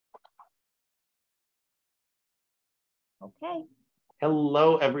Okay.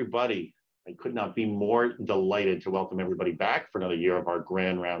 Hello, everybody. I could not be more delighted to welcome everybody back for another year of our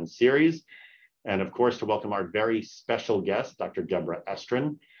Grand Round series. And of course, to welcome our very special guest, Dr. Deborah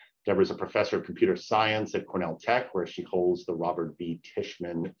Estrin. Deborah is a professor of computer science at Cornell Tech, where she holds the Robert B.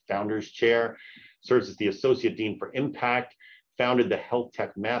 Tishman Founders Chair, serves as the Associate Dean for Impact, founded the Health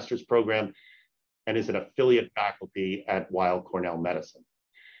Tech Master's Program, and is an affiliate faculty at Weill Cornell Medicine.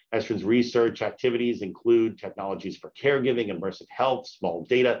 Estrin's research activities include technologies for caregiving, immersive health, small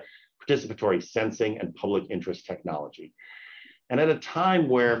data, participatory sensing, and public interest technology. And at a time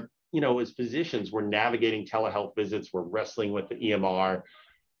where, as physicians, we're navigating telehealth visits, we're wrestling with the EMR,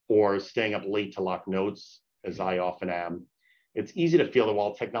 or staying up late to lock notes, as I often am, it's easy to feel that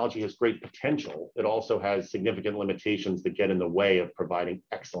while technology has great potential, it also has significant limitations that get in the way of providing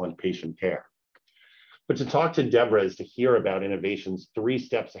excellent patient care. But to talk to Deborah is to hear about innovations 3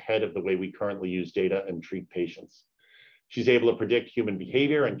 steps ahead of the way we currently use data and treat patients. She's able to predict human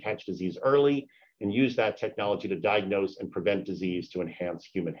behavior and catch disease early and use that technology to diagnose and prevent disease to enhance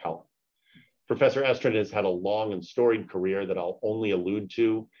human health. Professor Estrin has had a long and storied career that I'll only allude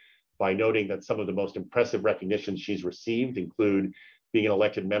to by noting that some of the most impressive recognitions she's received include being an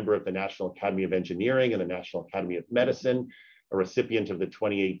elected member of the National Academy of Engineering and the National Academy of Medicine, a recipient of the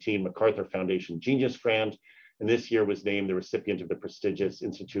 2018 MacArthur Foundation Genius Grant, and this year was named the recipient of the prestigious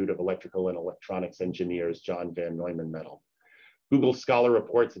Institute of Electrical and Electronics Engineers John Van Neumann Medal. Google Scholar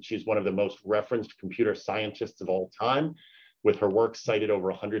reports that she's one of the most referenced computer scientists of all time, with her work cited over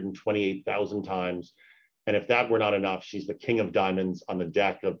 128,000 times. And if that were not enough, she's the king of diamonds on the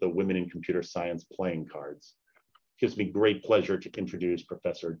deck of the Women in Computer Science playing cards. It gives me great pleasure to introduce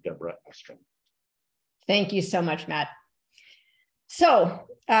Professor Deborah Estrin. Thank you so much, Matt. So,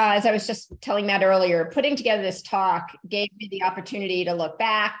 as I was just telling Matt earlier, putting together this talk gave me the opportunity to look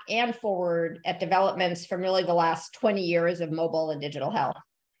back and forward at developments from really the last 20 years of mobile and digital health.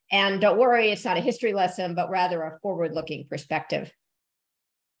 And don't worry, it's not a history lesson, but rather a forward-looking perspective.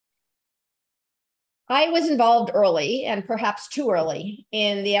 I was involved early, and perhaps too early,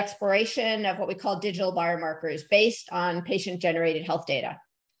 in the exploration of what we call digital biomarkers based on patient-generated health data.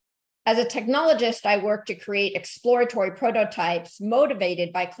 As a technologist, I worked to create exploratory prototypes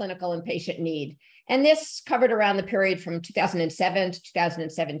motivated by clinical and patient need. And this covered around the period from 2007 to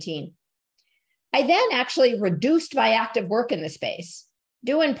 2017. I then actually reduced my active work in the space,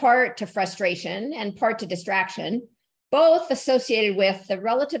 due in part to frustration and part to distraction, both associated with the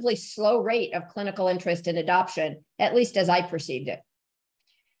relatively slow rate of clinical interest and adoption, at least as I perceived it.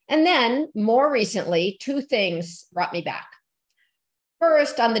 And then, more recently, 2 things brought me back.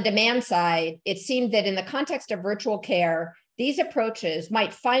 First, on the demand side, it seemed that in the context of virtual care, these approaches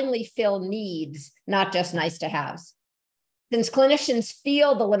might finally fill needs, not just nice-to-haves. Since clinicians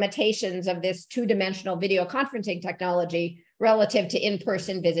feel the limitations of this 2-dimensional video conferencing technology relative to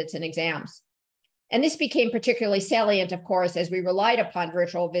in-person visits and exams. And this became particularly salient, of course, as we relied upon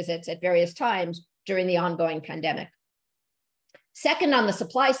virtual visits at various times during the ongoing pandemic. Second, on the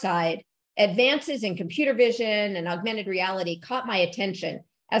supply side, advances in computer vision and augmented reality caught my attention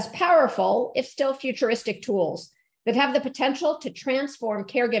as powerful, if still futuristic, tools that have the potential to transform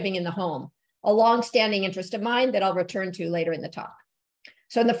caregiving in the home, a long-standing interest of mine that I'll return to later in the talk.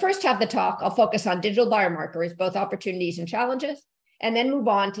 So in the first half of the talk, I'll focus on digital biomarkers, both opportunities and challenges, and then move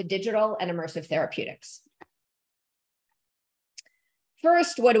on to digital and immersive therapeutics.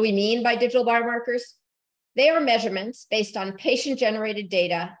 First, what do we mean by digital biomarkers? They are measurements based on patient-generated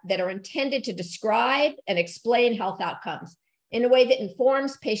data that are intended to describe and explain health outcomes in a way that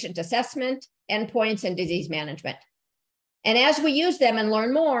informs patient assessment, endpoints, and disease management. And as we use them and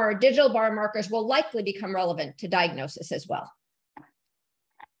learn more, digital biomarkers will likely become relevant to diagnosis as well.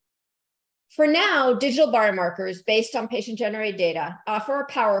 For now, digital biomarkers based on patient-generated data offer a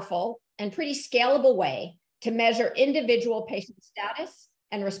powerful and pretty scalable way to measure individual patient status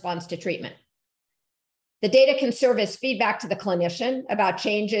and response to treatment. The data can serve as feedback to the clinician about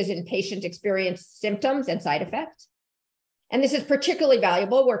changes in patient experience symptoms and side effects. And this is particularly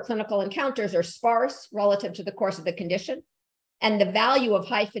valuable where clinical encounters are sparse relative to the course of the condition, and the value of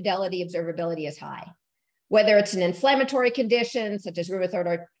high fidelity observability is high. Whether it's an inflammatory condition such as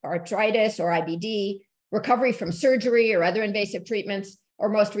rheumatoid arthritis or IBD, recovery from surgery or other invasive treatments, or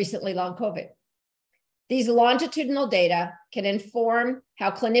most recently long COVID. These longitudinal data can inform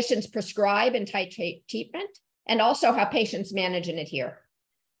how clinicians prescribe and titrate treatment, and also how patients manage and adhere.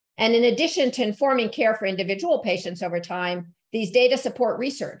 And in addition to informing care for individual patients over time, these data support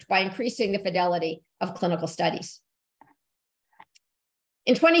research by increasing the fidelity of clinical studies.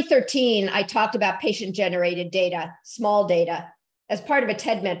 In 2013, I talked about patient-generated data, small data, as part of a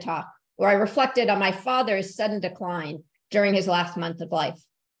TED-Med talk, where I reflected on my father's sudden decline during his last month of life.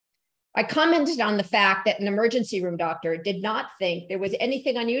 I commented on the fact that an emergency room doctor did not think there was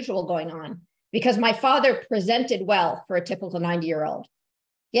anything unusual going on because my father presented well for a typical 90-year-old.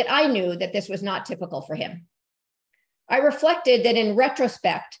 Yet I knew that this was not typical for him. I reflected that in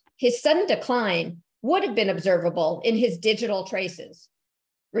retrospect, his sudden decline would have been observable in his digital traces: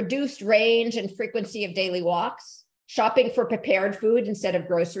 reduced range and frequency of daily walks, shopping for prepared food instead of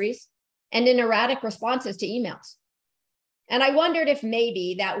groceries, and in erratic responses to emails. And I wondered if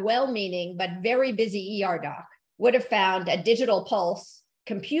maybe that well-meaning but very busy ER doc would have found a digital pulse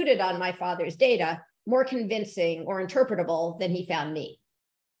computed on my father's data more convincing or interpretable than he found me.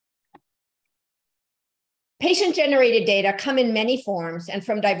 Patient-generated data come in many forms and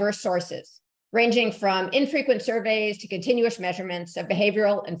from diverse sources, ranging from infrequent surveys to continuous measurements of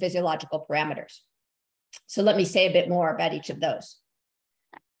behavioral and physiological parameters. So let me say a bit more about each of those.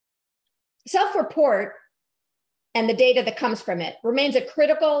 Self-report and the data that comes from it remains a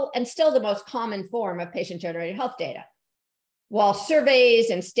critical and still the most common form of patient-generated health data. While surveys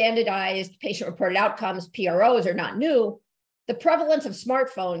and standardized patient-reported outcomes, PROs, are not new, the prevalence of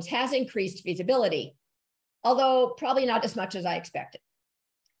smartphones has increased feasibility, although probably not as much as I expected.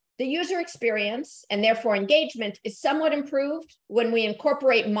 The user experience and therefore engagement is somewhat improved when we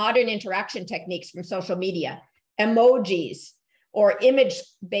incorporate modern interaction techniques from social media, emojis, or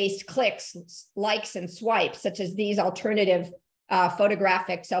image-based clicks, likes, and swipes, such as these alternative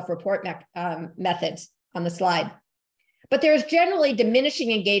photographic self-report methods on the slide. But there's generally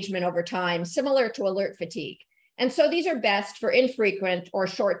diminishing engagement over time, similar to alert fatigue. And so these are best for infrequent or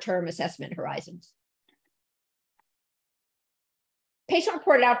short-term assessment horizons.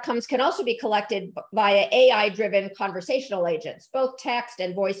 Patient-reported outcomes can also be collected via AI-driven conversational agents, both text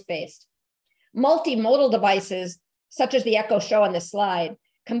and voice-based. Multimodal devices, such as the Echo show on this slide,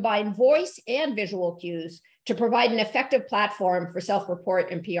 combine voice and visual cues to provide an effective platform for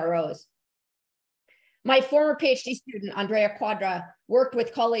self-report and PROs. My former PhD student, Andrea Quadra, worked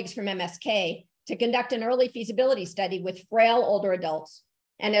with colleagues from MSK to conduct an early feasibility study with frail older adults.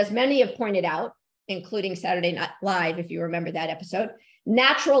 And as many have pointed out, including Saturday Night Live, if you remember that episode,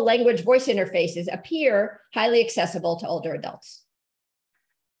 natural language voice interfaces appear highly accessible to older adults.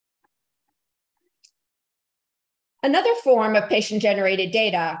 Another form of patient-generated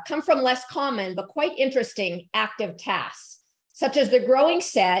data come from less common but quite interesting active tasks, such as the growing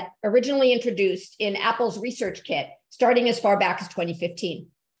set originally introduced in Apple's Research Kit, starting as far back as 2015.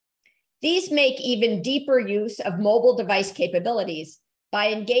 These make even deeper use of mobile device capabilities by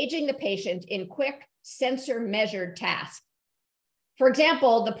engaging the patient in quick sensor-measured tasks. For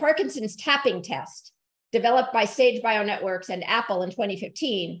example, the Parkinson's tapping test, developed by Sage Bionetworks and Apple in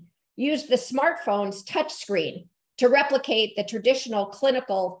 2015, used the smartphone's touchscreen to replicate the traditional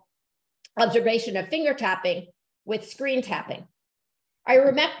clinical observation of finger tapping with screen tapping. I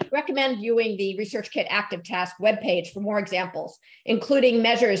recommend viewing the Research Kit Active Task webpage for more examples, including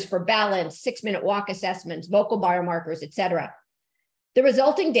measures for balance, 6-minute walk assessments, vocal biomarkers, etc. The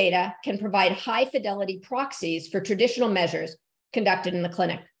resulting data can provide high-fidelity proxies for traditional measures conducted in the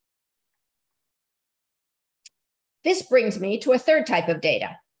clinic. This brings me to a third type of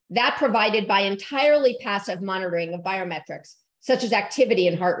data, that provided by entirely passive monitoring of biometrics, such as activity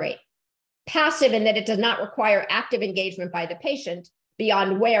and heart rate. Passive in that it does not require active engagement by the patient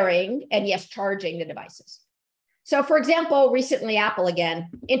beyond wearing and, yes, charging the devices. So, for example, recently Apple again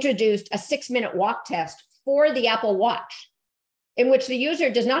introduced a 6-minute walk test for the Apple Watch, in which the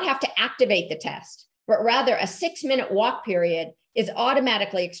user does not have to activate the test, but rather a 6-minute walk period is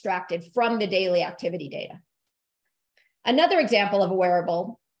automatically extracted from the daily activity data. Another example of a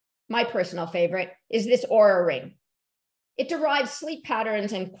wearable, my personal favorite, is this Oura Ring. It derives sleep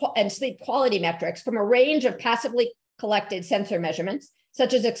patterns and sleep quality metrics from a range of passively collected sensor measurements,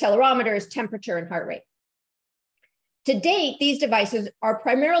 such as accelerometers, temperature, and heart rate. To date, these devices are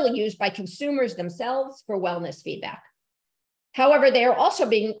primarily used by consumers themselves for wellness feedback. However, they are also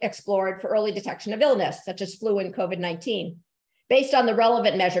being explored for early detection of illness, such as flu and COVID-19, based on the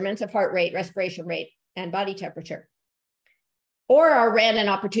relevant measurements of heart rate, respiration rate, and body temperature. Oura ran an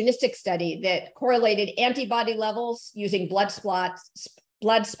opportunistic study that correlated antibody levels using blood spots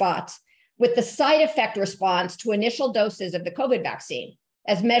with the side effect response to initial doses of the COVID vaccine,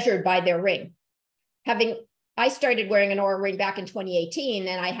 as measured by their ring. I started wearing an Oura ring back in 2018,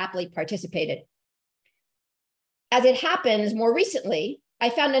 and I happily participated. As it happens, more recently, I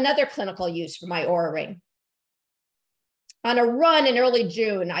found another clinical use for my Oura ring. On a run in early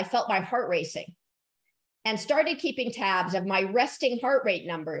June, I felt my heart racing and started keeping tabs of my resting heart rate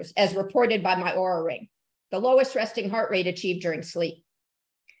numbers as reported by my Oura ring, the lowest resting heart rate achieved during sleep.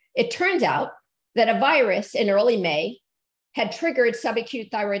 It turns out that a virus in early May had triggered subacute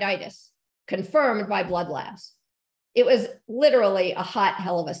thyroiditis, confirmed by blood labs. It was literally a hot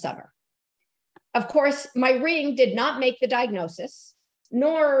hell of a summer. Of course, my ring did not make the diagnosis,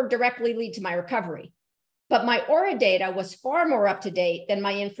 nor directly lead to my recovery. But my aura data was far more up to date than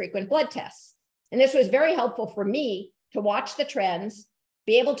my infrequent blood tests. And this was very helpful for me to watch the trends,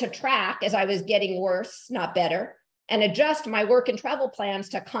 be able to track as I was getting worse, not better, and adjust my work and travel plans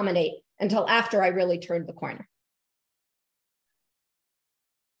to accommodate until after I really turned the corner.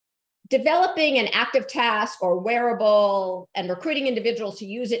 Developing an active task or wearable and recruiting individuals to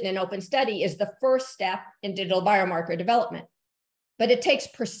use it in an open study is the first step in digital biomarker development. But it takes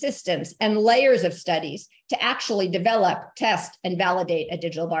persistence and layers of studies to actually develop, test, and validate a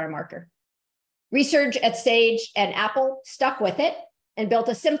digital biomarker. Research at Sage and Apple stuck with it and built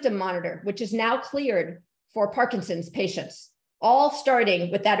a symptom monitor, which is now cleared for Parkinson's patients, all starting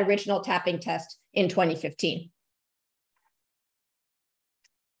with that original tapping test in 2015.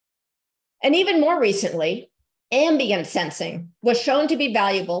 And even more recently, ambient sensing was shown to be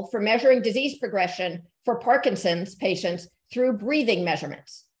valuable for measuring disease progression for Parkinson's patients through breathing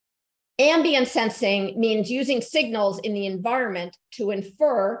measurements. Ambient sensing means using signals in the environment to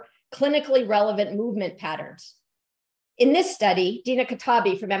infer clinically relevant movement patterns. In this study, Dina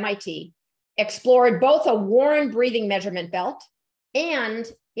Katabi from MIT explored both a worn breathing measurement belt and,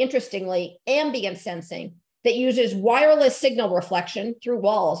 interestingly, ambient sensing that uses wireless signal reflection through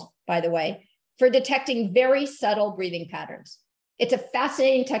walls, by the way, for detecting very subtle breathing patterns. It's a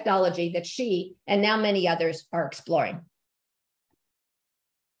fascinating technology that she and now many others are exploring.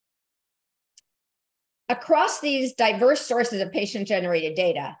 Across these diverse sources of patient-generated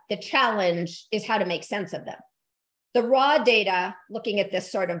data, the challenge is how to make sense of them. The raw data, looking at this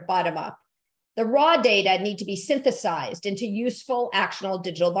sort of bottom-up, the raw data need to be synthesized into useful, actionable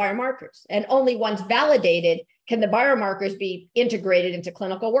digital biomarkers. And only once validated can the biomarkers be integrated into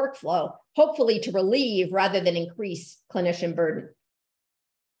clinical workflow, hopefully to relieve rather than increase clinician burden.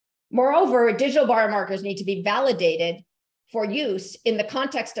 Moreover, digital biomarkers need to be validated for use in the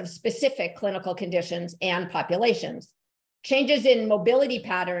context of specific clinical conditions and populations. Changes in mobility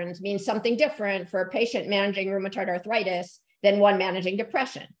patterns mean something different for a patient managing rheumatoid arthritis than one managing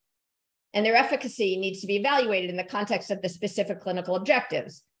depression. And their efficacy needs to be evaluated in the context of the specific clinical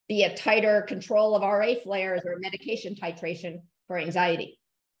objectives, be it tighter control of RA flares or medication titration for anxiety.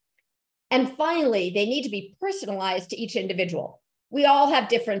 And finally, they need to be personalized to each individual. We all have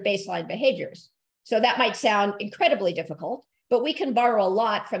different baseline behaviors. So that might sound incredibly difficult, but we can borrow a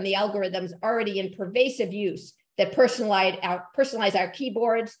lot from the algorithms already in pervasive use that personalize our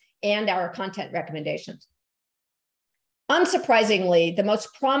keyboards and our content recommendations. Unsurprisingly, the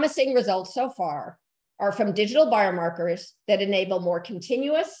most promising results so far are from digital biomarkers that enable more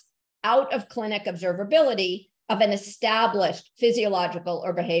continuous, out-of-clinic observability of an established physiological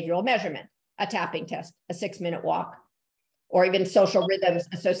or behavioral measurement, a tapping test, a 6-minute walk, or even social rhythms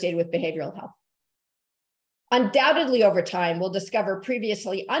associated with behavioral health. Undoubtedly, over time, we'll discover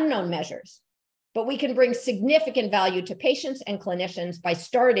previously unknown measures, but we can bring significant value to patients and clinicians by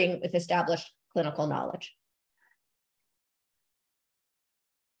starting with established clinical knowledge.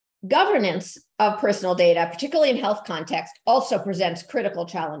 Governance of personal data, particularly in health context, also presents critical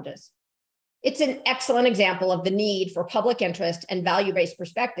challenges. It's an excellent example of the need for public interest and value-based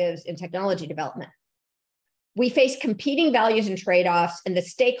perspectives in technology development. We face competing values and trade-offs, and the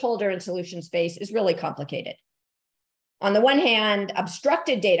stakeholder and solution space is really complicated. On the one hand,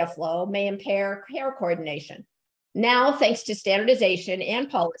 obstructed data flow may impair care coordination. Now, thanks to standardization and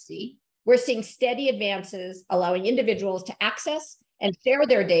policy, we're seeing steady advances allowing individuals to access and share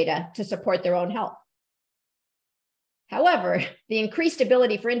their data to support their own health. However, the increased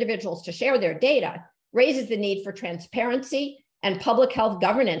ability for individuals to share their data raises the need for transparency and public health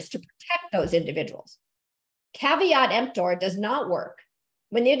governance to protect those individuals. Caveat emptor does not work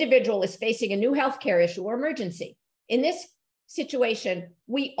when the individual is facing a new healthcare issue or emergency. In this situation,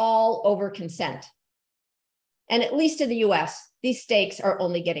 we all over-consent. And at least in the US, these stakes are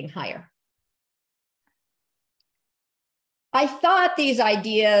only getting higher. I thought these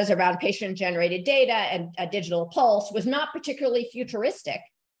ideas around patient-generated data and a digital pulse was not particularly futuristic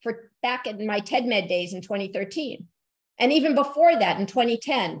for back in my TEDMed days in 2013. And even before that in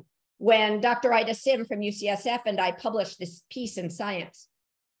 2010, when Dr. Ida Sim from UCSF and I published this piece in Science.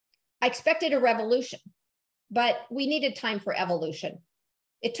 I expected a revolution, but we needed time for evolution.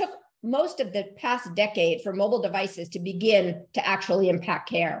 It took most of the past decade for mobile devices to begin to actually impact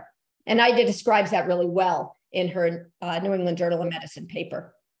care. And Ida describes that really well in her New England Journal of Medicine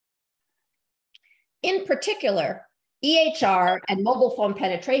paper. In particular, EHR and mobile phone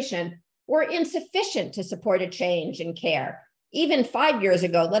penetration were insufficient to support a change in care, even 5 years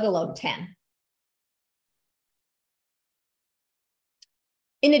ago, let alone 10.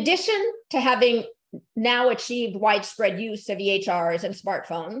 In addition to having now achieved widespread use of EHRs and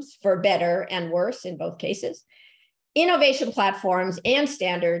smartphones for better and worse in both cases, innovation platforms and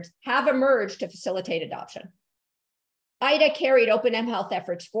standards have emerged to facilitate adoption. IDA carried Open mHealth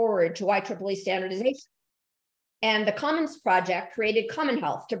efforts forward to IEEE standardization. And the Commons Project created Common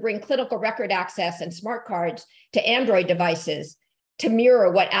Health to bring clinical record access and smart cards to Android devices to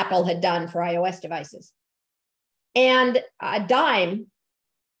mirror what Apple had done for iOS devices. And DIME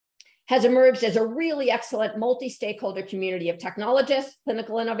has emerged as a really excellent multi-stakeholder community of technologists,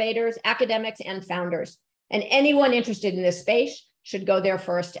 clinical innovators, academics, and founders. And anyone interested in this space should go there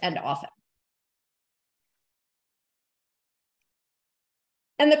first and often.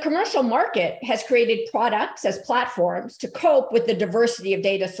 And the commercial market has created products as platforms to cope with the diversity of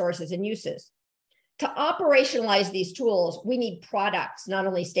data sources and uses. To operationalize these tools, we need products, not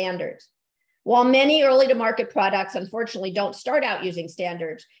only standards. While many early to market products, unfortunately, don't start out using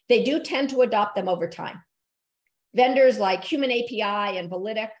standards, they do tend to adopt them over time. Vendors like Human API and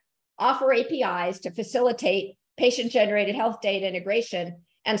Validic offer APIs to facilitate patient-generated health data integration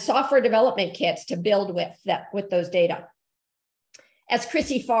and software development kits to build with those data. As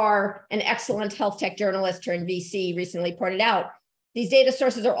Chrissy Farr, an excellent health tech journalist turned VC, recently pointed out, these data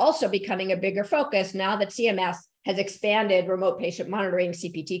sources are also becoming a bigger focus now that CMS has expanded remote patient monitoring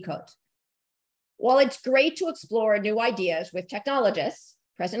CPT codes. While it's great to explore new ideas with technologists,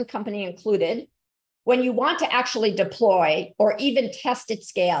 present company included, when you want to actually deploy or even test at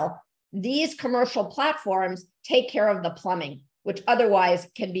scale, these commercial platforms take care of the plumbing, which otherwise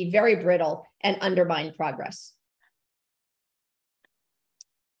can be very brittle and undermine progress.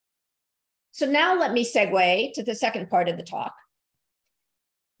 So now let me segue to the second part of the talk.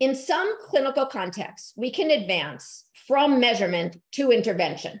 In some clinical contexts, we can advance from measurement to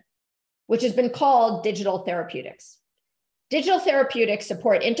intervention, which has been called digital therapeutics. Digital therapeutics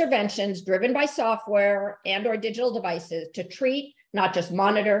support interventions driven by software and/or digital devices to treat, not just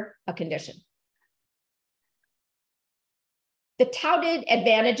monitor, a condition. The touted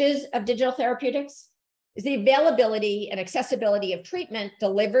advantages of digital therapeutics is the availability and accessibility of treatment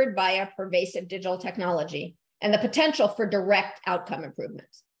delivered via pervasive digital technology and the potential for direct outcome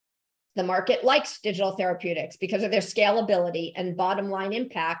improvements. The market likes digital therapeutics because of their scalability and bottom line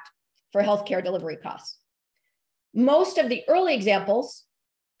impact for healthcare delivery costs. Most of the early examples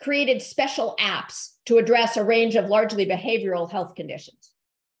created special apps to address a range of largely behavioral health conditions.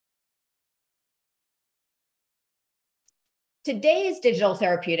 Today's digital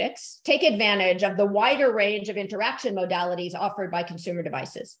therapeutics take advantage of the wider range of interaction modalities offered by consumer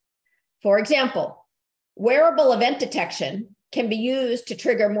devices. For example, wearable event detection can be used to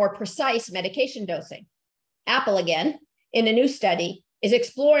trigger more precise medication dosing. Apple, again, in a new study, is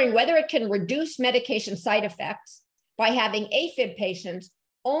exploring whether it can reduce medication side effects by having AFib patients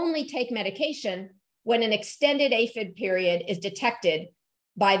only take medication when an extended AFib period is detected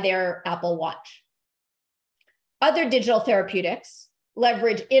by their Apple Watch. Other digital therapeutics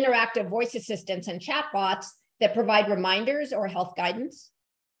leverage interactive voice assistants and chatbots that provide reminders or health guidance.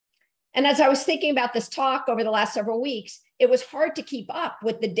 And as I was thinking about this talk over the last several weeks, it was hard to keep up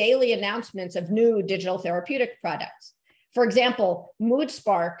with the daily announcements of new digital therapeutic products. For example,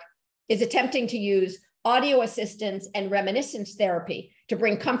 MoodSpark is attempting to use audio assistance and reminiscence therapy to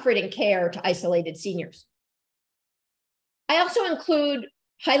bring comfort and care to isolated seniors. I also include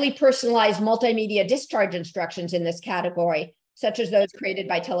highly personalized multimedia discharge instructions in this category, such as those created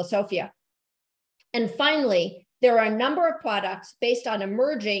by Telesofia. And finally, there are a number of products based on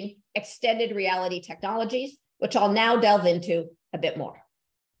emerging extended reality technologies, which I'll now delve into a bit more.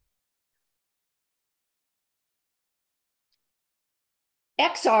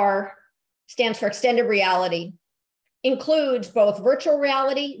 XR stands for extended reality, includes both virtual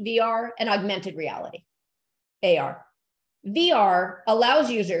reality, VR, and augmented reality, AR. VR allows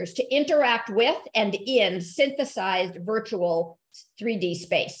users to interact with and in synthesized virtual 3D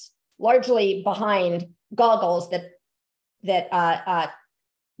space, largely behind goggles that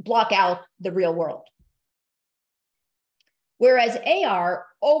block out the real world. Whereas AR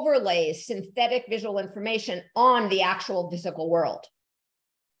overlays synthetic visual information on the actual physical world.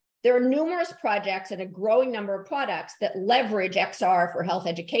 There are numerous projects and a growing number of products that leverage XR for health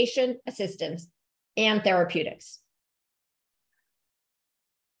education, assistance, and therapeutics.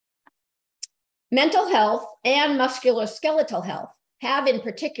 Mental health and musculoskeletal health have in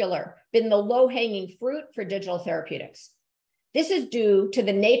particular been the low-hanging fruit for digital therapeutics. This is due to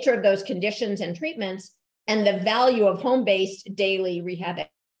the nature of those conditions and treatments and the value of home-based daily rehab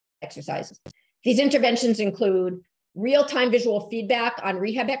exercises. These interventions include real-time visual feedback on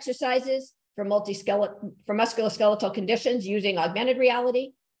rehab exercises for musculoskeletal conditions using augmented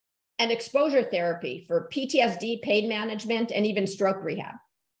reality, and exposure therapy for PTSD, pain management, and even stroke rehab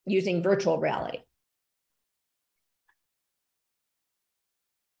using virtual reality.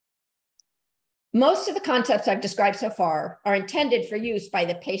 Most of the concepts I've described so far are intended for use by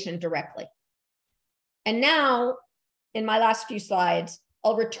the patient directly. And now, in my last few slides,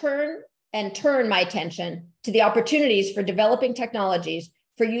 I'll return and turn my attention to the opportunities for developing technologies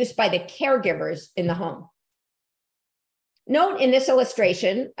for use by the caregivers in the home. Note in this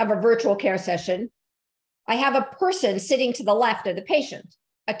illustration of a virtual care session, I have a person sitting to the left of the patient,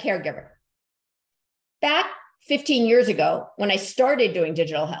 a caregiver. Back 15 years ago, when I started doing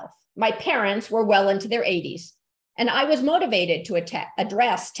digital health, my parents were well into their 80s, and I was motivated to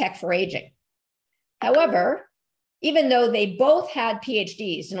address tech for aging. However, even though they both had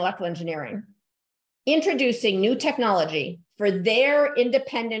PhDs in electrical engineering, introducing new technology for their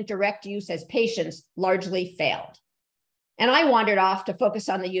independent direct use as patients largely failed. And I wandered off to focus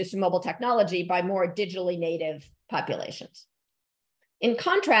on the use of mobile technology by more digitally native populations. In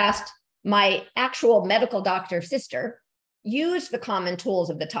contrast, my actual medical doctor sister used the common tools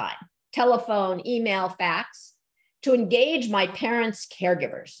of the time, telephone, email, fax, to engage my parents'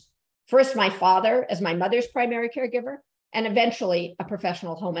 caregivers. First, my father as my mother's primary caregiver, and eventually a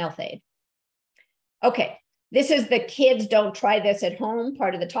professional home health aide. Okay, this is the kids don't try this at home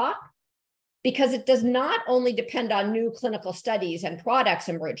part of the talk, because it does not only depend on new clinical studies and products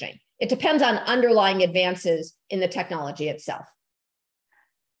emerging, it depends on underlying advances in the technology itself.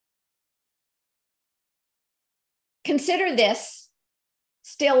 Consider this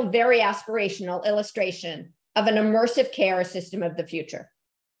still very aspirational illustration of an immersive care system of the future.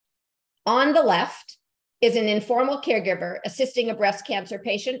 On the left is an informal caregiver assisting a breast cancer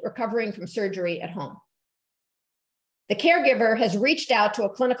patient recovering from surgery at home. The caregiver has reached out to a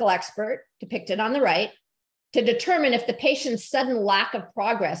clinical expert, depicted on the right, to determine if the patient's sudden lack of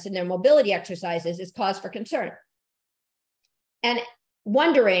progress in their mobility exercises is cause for concern, and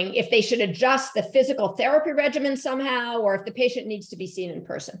wondering if they should adjust the physical therapy regimen somehow, or if the patient needs to be seen in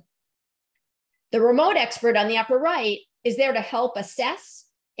person. The remote expert on the upper right is there to help assess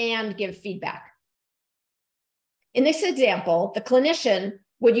and give feedback. In this example, the clinician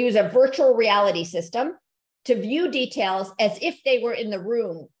would use a virtual reality system to view details as if they were in the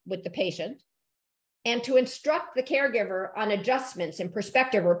room with the patient, and to instruct the caregiver on adjustments in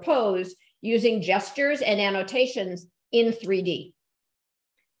perspective or pose using gestures and annotations in 3D.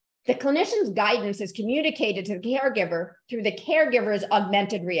 The clinician's guidance is communicated to the caregiver through the caregiver's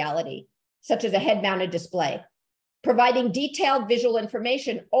augmented reality, such as a head-mounted display, providing detailed visual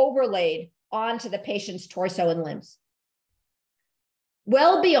information overlaid onto the patient's torso and limbs.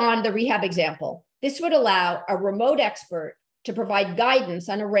 Well beyond the rehab example, this would allow a remote expert to provide guidance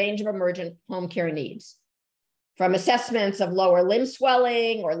on a range of emergent home care needs, from assessments of lower limb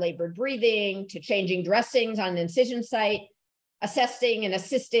swelling or labored breathing to changing dressings on an incision site, assessing and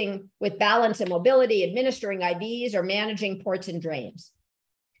assisting with balance and mobility, administering IVs, or managing ports and drains.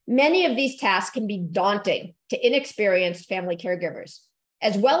 Many of these tasks can be daunting to inexperienced family caregivers,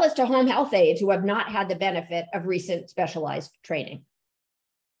 as well as to home health aides who have not had the benefit of recent specialized training.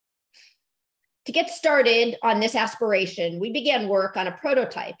 To get started on this aspiration, we began work on a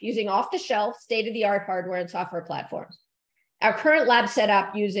prototype using off-the-shelf, state-of-the-art hardware and software platforms. Our current lab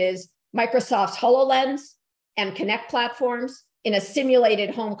setup uses Microsoft's HoloLens and Kinect platforms in a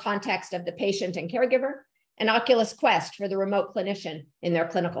simulated home context of the patient and caregiver, and Oculus Quest for the remote clinician in their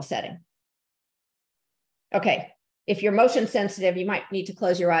clinical setting. Okay, if you're motion sensitive, you might need to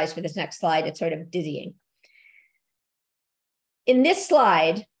close your eyes for this next slide. It's sort of dizzying. In this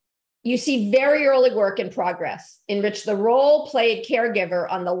slide, you see very early work in progress in which the role-played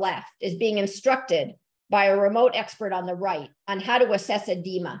caregiver on the left is being instructed by a remote expert on the right on how to assess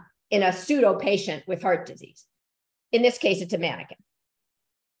edema in a pseudo patient with heart disease. In this case, it's a mannequin.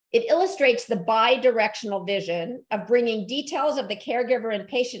 It illustrates the bi-directional vision of bringing details of the caregiver and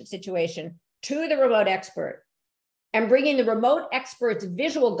patient situation to the remote expert and bringing the remote expert's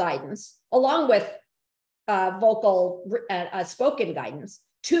visual guidance along with spoken guidance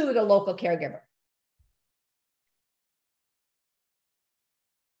to the local caregiver.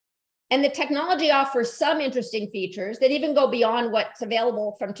 And the technology offers some interesting features that even go beyond what's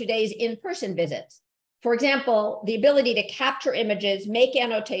available from today's in-person visits. For example, the ability to capture images, make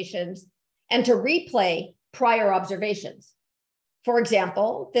annotations, and to replay prior observations. For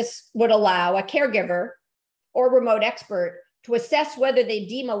example, this would allow a caregiver or remote expert to assess whether the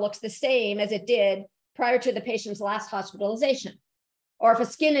edema looks the same as it did prior to the patient's last hospitalization, or if a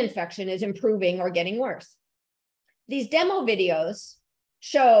skin infection is improving or getting worse. These demo videos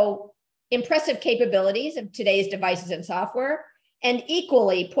show impressive capabilities of today's devices and software, and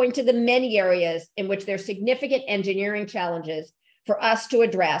equally point to the many areas in which there's significant engineering challenges for us to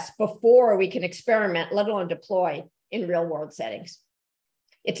address before we can experiment, let alone deploy in real-world settings.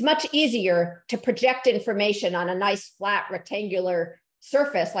 It's much easier to project information on a nice flat rectangular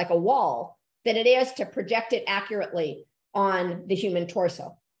surface like a wall than it is to project it accurately on the human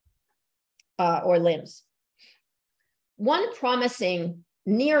torso or limbs. One promising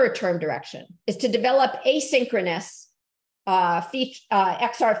nearer term direction is to develop asynchronous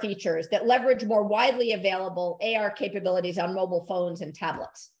XR features that leverage more widely available AR capabilities on mobile phones and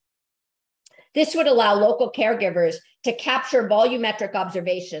tablets. This would allow local caregivers to capture volumetric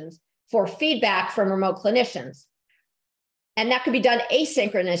observations for feedback from remote clinicians. And that could be done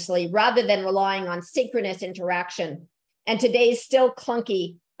asynchronously rather than relying on synchronous interaction and today's still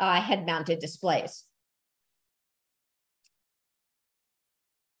clunky head-mounted displays.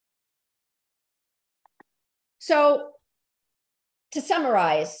 So to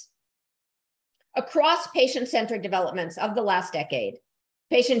summarize, across patient-centered developments of the last decade,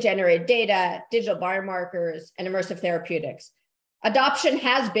 patient-generated data, digital biomarkers, and immersive therapeutics, adoption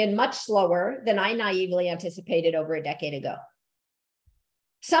has been much slower than I naively anticipated over a decade ago.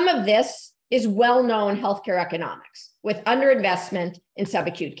 Some of this is well-known healthcare economics with underinvestment in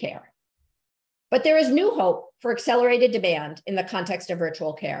subacute care. But there is new hope for accelerated demand in the context of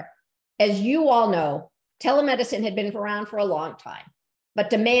virtual care. As you all know, telemedicine had been around for a long time, but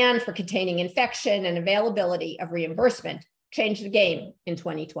demand for containing infection and availability of reimbursement changed the game in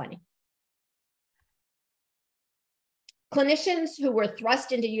 2020. Clinicians who were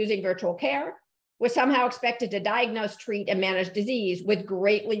thrust into using virtual care were somehow expected to diagnose, treat, and manage disease with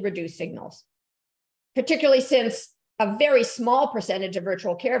greatly reduced signals, particularly since a very small percentage of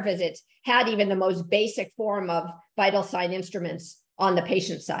virtual care visits had even the most basic form of vital sign instruments on the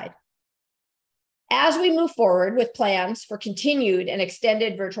patient side. As we move forward with plans for continued and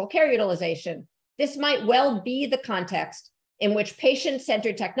extended virtual care utilization, this might well be the context in which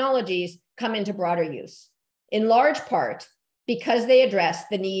patient-centered technologies come into broader use, in large part because they address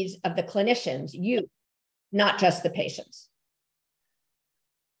the needs of the clinicians, you, not just the patients.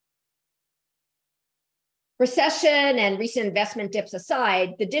 Recession and recent investment dips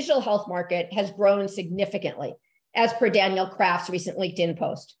aside, the digital health market has grown significantly, as per Daniel Kraft's recent LinkedIn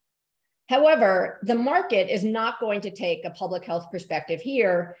post. However, the market is not going to take a public health perspective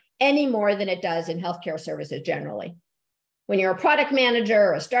here any more than it does in healthcare services generally. When you're a product manager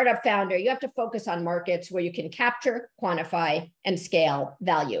or a startup founder, you have to focus on markets where you can capture, quantify, and scale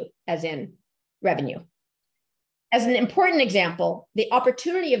value, as in revenue. As an important example, the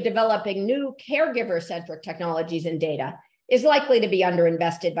opportunity of developing new caregiver-centric technologies and data is likely to be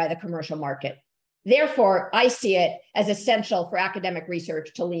underinvested by the commercial market. Therefore, I see it as essential for academic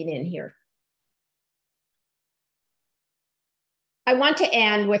research to lean in here. I want to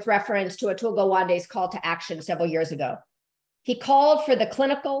end with reference to Atul Gawande's call to action several years ago. He called for the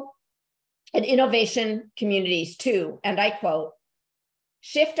clinical and innovation communities to, and I quote,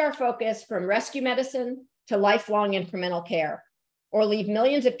 shift our focus from rescue medicine to lifelong incremental care, or leave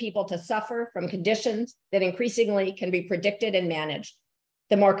millions of people to suffer from conditions that increasingly can be predicted and managed.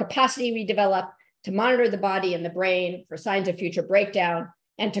 The more capacity we develop to monitor the body and the brain for signs of future breakdown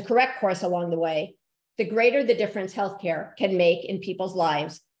and to correct course along the way, the greater the difference healthcare can make in people's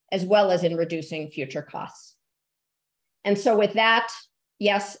lives, as well as in reducing future costs. And so with that,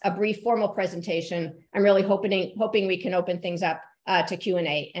 yes, a brief formal presentation. I'm really hoping we can open things up to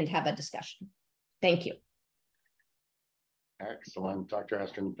Q&A and have a discussion. Thank you. Excellent, Dr.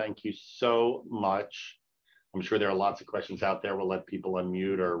 Estrin, thank you so much. I'm sure there are lots of questions out there. We'll let people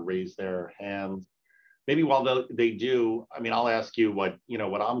unmute or raise their hands. Maybe while they do, I mean, I'll ask you what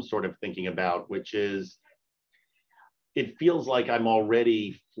I'm sort of thinking about, which is, it feels like I'm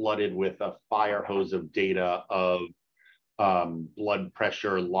already flooded with a fire hose of data of blood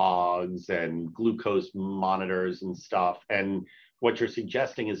pressure logs and glucose monitors and stuff. And what you're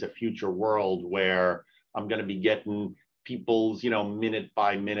suggesting is a future world where I'm going to be getting people's, minute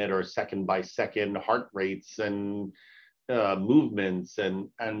by minute or second by second heart rates and movements, and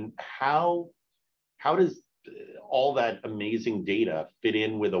how does all that amazing data fit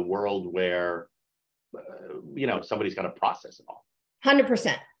in with a world where somebody's got to process it all?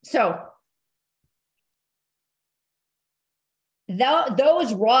 100%. So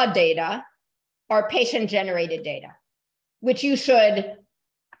those raw data are patient-generated data, which you should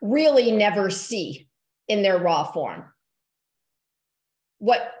really never see in their raw form.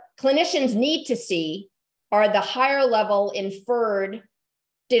 What clinicians need to see are the higher level inferred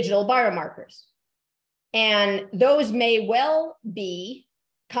digital biomarkers. And those may well be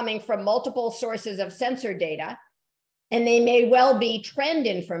coming from multiple sources of sensor data, and they may well be trend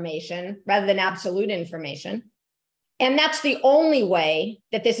information rather than absolute information. And that's the only way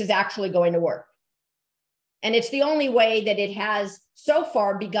that this is actually going to work. And it's the only way that it has so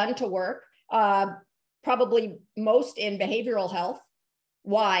far begun to work, probably most in behavioral health.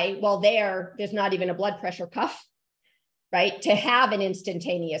 Why? Well, there's not even a blood pressure cuff, right, to have an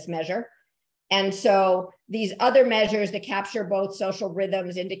instantaneous measure. And so these other measures that capture both social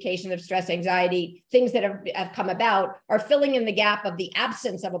rhythms, indications of stress, anxiety, things that have come about are filling in the gap of the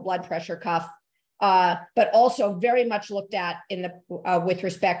absence of a blood pressure cuff, but also very much looked at in the with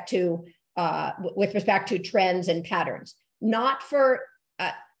respect to trends and patterns. Not for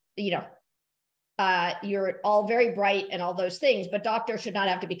you're all very bright and all those things, but doctors should not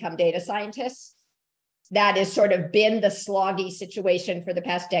have to become data scientists. That has sort of been the sloggy situation for the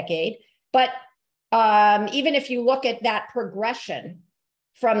past decade. But even if you look at that progression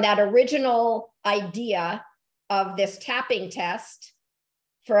from that original idea of this tapping test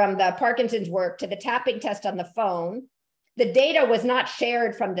from the Parkinson's work to the tapping test on the phone, the data was not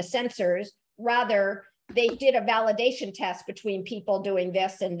shared from the sensors. Rather, they did a validation test between people doing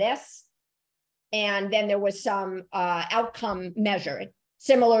this and this. And then there was some outcome measured.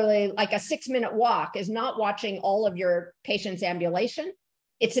 Similarly, like a 6-minute walk is not watching all of your patient's ambulation.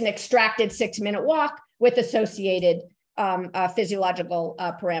 It's an extracted 6-minute walk with associated physiological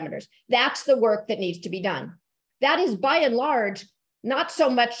parameters. That's the work that needs to be done. That is by and large, not so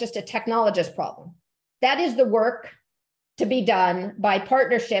much just a technologist problem. That is the work to be done by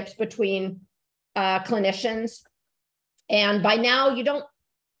partnerships between clinicians. And by now, you don't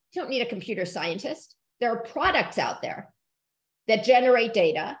need a computer scientist. There are products out there that generate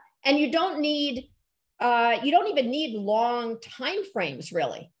data, and you don't even need long time frames,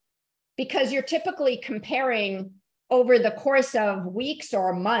 really, because you're typically comparing over the course of weeks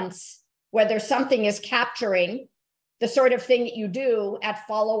or months whether something is capturing the sort of thing that you do at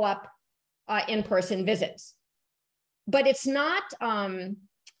follow-up in-person visits. But it's not,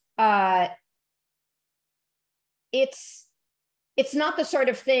 it's not the sort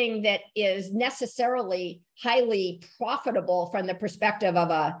of thing that is necessarily highly profitable from the perspective of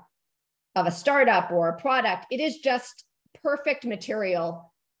a startup or a product. It is just perfect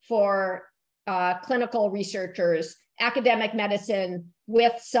material for clinical researchers, academic medicine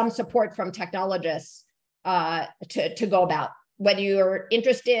with some support from technologists to go about. Whether you're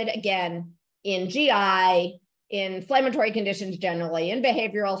interested, again, in GI, in inflammatory conditions generally, in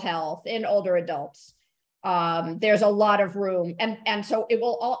behavioral health, in older adults, there's a lot of room. And so it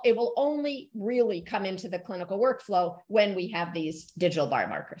will only really come into the clinical workflow when we have these digital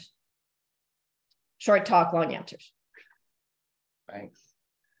biomarkers. Short talk, long answers. Thanks.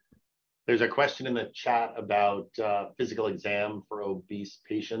 There's a question in the chat about physical exam for obese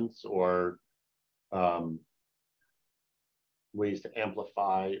patients, or ways to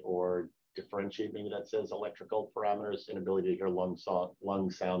amplify or differentiate, maybe that says electrical parameters, inability to hear lung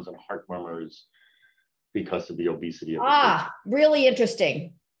sounds and heart murmurs because of the obesity of the patient. Really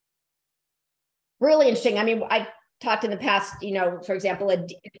interesting. Really interesting. I mean, I talked in the past, for example,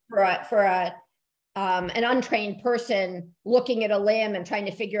 an untrained person looking at a limb and trying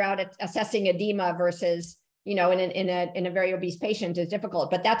to figure out assessing edema versus, in a very obese patient is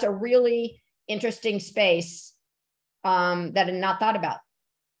difficult. But that's a really interesting space that I've not thought about.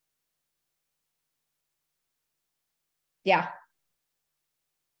 Yeah.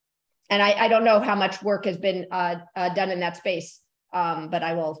 And I don't know how much work has been done in that space, but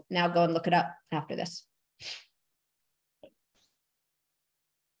I will now go and look it up after this.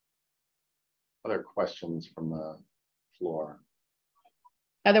 Other questions from the floor?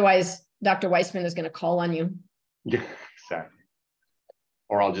 Otherwise, Dr. Weissman is going to call on you. Yeah, exactly.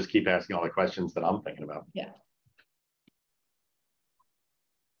 Or I'll just keep asking all the questions that I'm thinking about. Yeah.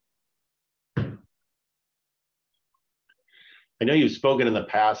 I know you've spoken in the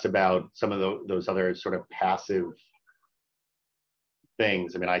past about some of those other sort of passive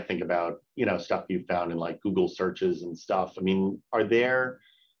things. I mean, I think about, stuff you found in like Google searches and stuff. I mean, are there,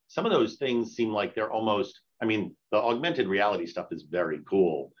 some of those things seem like they're almost, I mean, the augmented reality stuff is very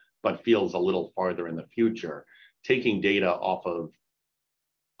cool, but feels a little farther in the future. Taking data off of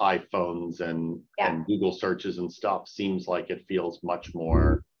iPhones and Google searches and stuff seems like it feels much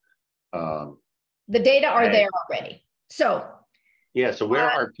more. The data are there already. So. Yeah, so where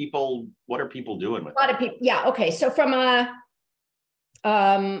are people, what are people doing with a lot of people? Yeah, okay. So from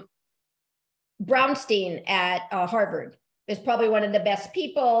Brownstein at Harvard is probably one of the best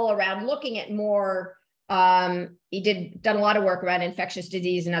people around looking at more Done a lot of work around infectious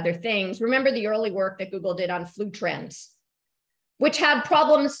disease and other things. Remember the early work that Google did on flu trends, which had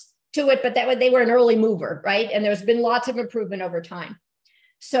problems to it, but they were an early mover, right? And there's been lots of improvement over time.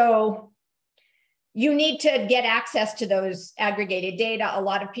 So you need to get access to those aggregated data. A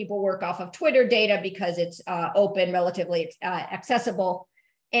lot of people work off of Twitter data because it's open, relatively accessible.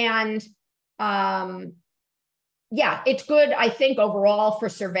 And yeah, it's good, I think, overall for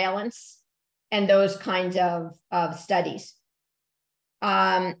surveillance and those kinds of studies.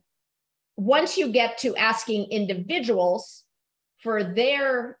 Once you get to asking individuals for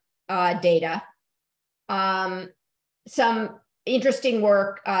their data, some interesting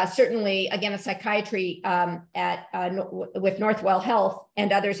work, certainly, again, in psychiatry with Northwell Health,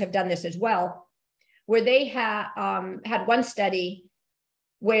 and others have done this as well, where they had one study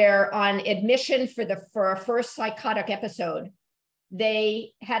where on admission for a first psychotic episode,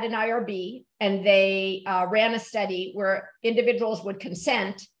 they had an IRB and they ran a study where individuals would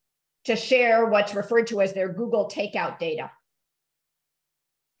consent to share what's referred to as their Google takeout data.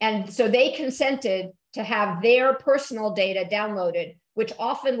 And so they consented to have their personal data downloaded, which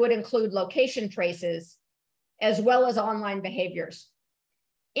often would include location traces, as well as online behaviors.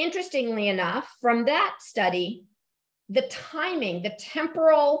 Interestingly enough, from that study, the timing, the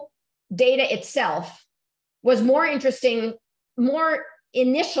temporal data itself was more interesting, more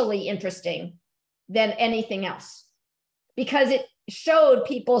initially interesting than anything else, because it showed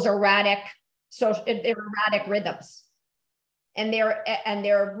people's erratic rhythms. And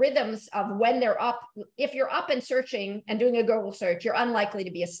their rhythms of when they're up. If you're up and searching and doing a Google search, you're unlikely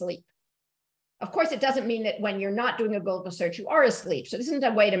to be asleep. Of course, it doesn't mean that when you're not doing a Google search, you are asleep. So this isn't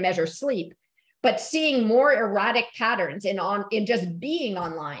a way to measure sleep, but seeing more erratic patterns in just being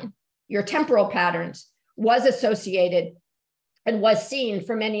online, your temporal patterns was associated and was seen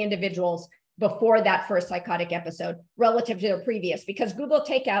for many individuals before that first psychotic episode relative to the previous, because Google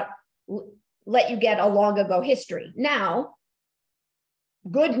Takeout let you get a long ago history. Now,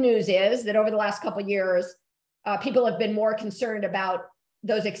 good news is that over the last couple of years, people have been more concerned about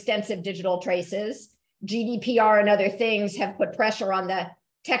those extensive digital traces. GDPR and other things have put pressure on the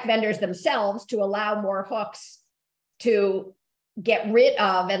tech vendors themselves to allow more hooks to get rid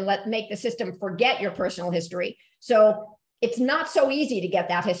of and make the system forget your personal history. So it's not so easy to get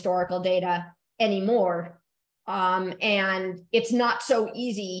that historical data anymore. And it's not so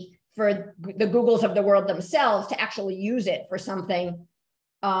easy for the Googles of the world themselves to actually use it for something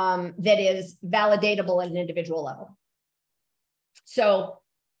that is validatable at an individual level. So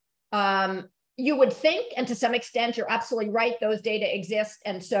you would think, and to some extent, you're absolutely right, those data exist.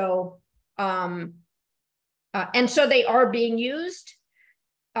 And so they are being used.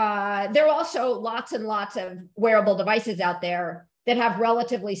 There are also lots and lots of wearable devices out there that have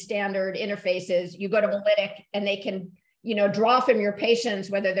relatively standard interfaces. You go to Validic and they can, draw from your patients,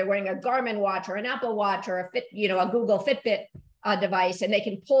 whether they're wearing a Garmin watch or an Apple Watch or a Google Fitbit device, and they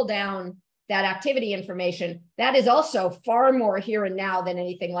can pull down that activity information. That is also far more here and now than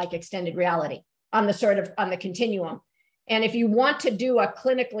anything like extended reality on the continuum. And if you want to do a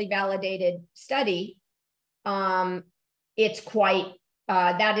clinically validated study, it's quite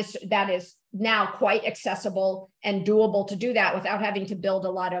that is now quite accessible and doable to do that without having to build a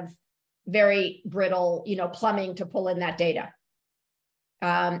lot of very brittle, plumbing to pull in that data.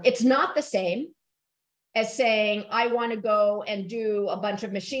 It's not the same as saying, I want to go and do a bunch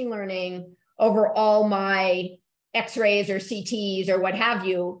of machine learning over all my X-rays or CTs or what have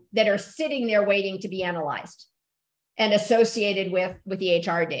you that are sitting there waiting to be analyzed and associated with the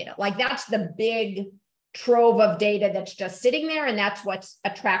HR data. Like, that's the big trove of data that's just sitting there, and that's what's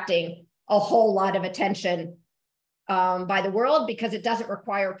attracting a whole lot of attention by the world, because it doesn't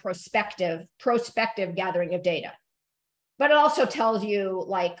require prospective gathering of data. But it also tells you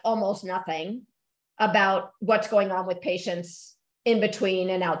like almost nothing about what's going on with patients in between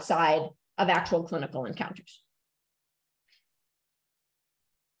and outside of actual clinical encounters.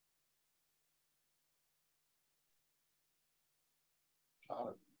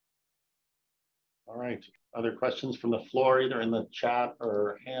 All right. Other questions from the floor, either in the chat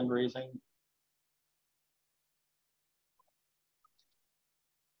or hand raising?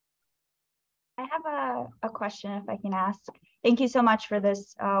 I have a question, if I can ask. Thank you so much for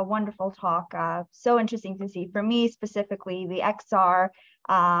this wonderful talk. So interesting to see. For me specifically, the XR,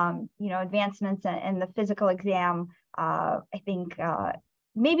 advancements in the physical exam. I think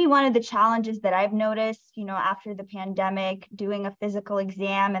maybe one of the challenges that I've noticed, after the pandemic, doing a physical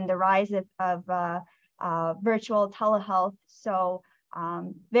exam and the rise of virtual telehealth. So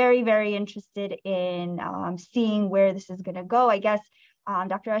very, very interested in seeing where this is going to go. I guess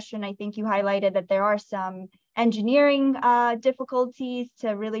Dr. Estrin, I think you highlighted that there are some engineering difficulties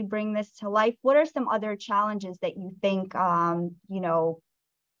to really bring this to life. What are some other challenges that you think,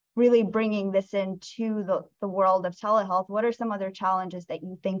 really bringing this into the world of telehealth? What are some other challenges that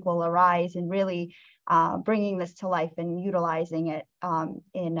you think will arise in really bringing this to life and utilizing it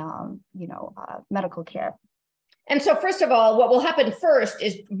in medical care? And so first of all, what will happen first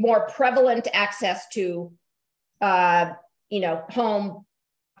is more prevalent access to, home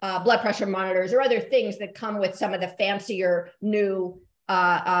blood pressure monitors or other things that come with some of the fancier new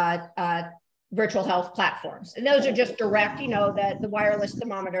virtual health platforms. And those are just direct, the wireless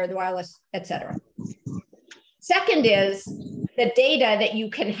thermometer, the wireless, et cetera. Second is the data that you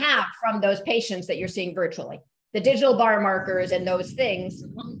can have from those patients that you're seeing virtually. The digital biomarkers and those things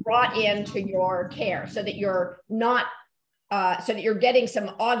brought into your care so that you're not, so that you're getting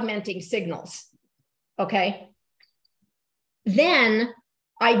some augmenting signals, okay? Then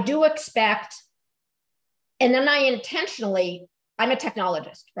I do expect, and then I'm a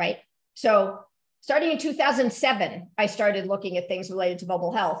technologist, right? So starting in 2007, I started looking at things related to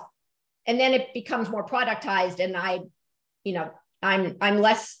mobile health. And then it becomes more productized and I'm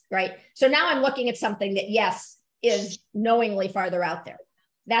less, right? So now I'm looking at something that, yes, is knowingly farther out there.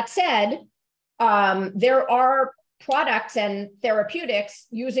 That said, there are products and therapeutics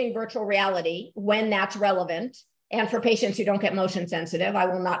using virtual reality when that's relevant. And for patients who don't get motion sensitive, I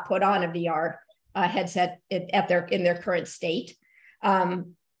will not put on a VR headset in their current state.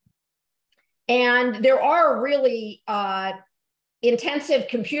 And there are really intensive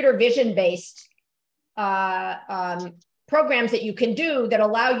computer vision based programs that you can do that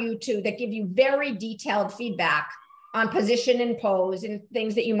allow you that give you very detailed feedback on position and pose and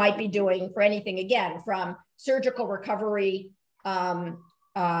things that you might be doing for anything, again, from surgical recovery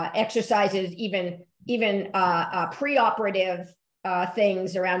exercises, even preoperative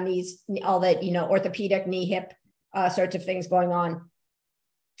things around all that, orthopedic, knee, hip sorts of things going on.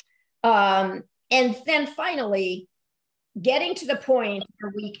 And then finally, getting to the point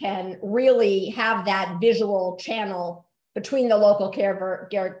where we can really have that visual channel between the local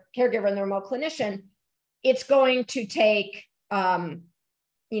caregiver and the remote clinician. It's going to take,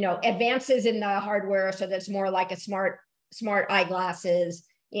 advances in the hardware so that's more like a smart eyeglasses,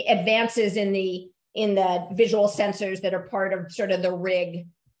 advances in the visual sensors that are part of sort of the rig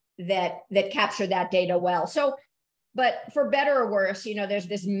that capture that data well. So, but for better or worse, there's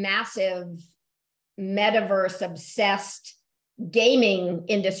this massive metaverse obsessed gaming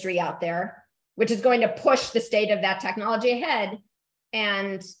industry out there, which is going to push the state of that technology ahead.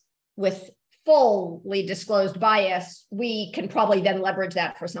 And with fully disclosed bias, we can probably then leverage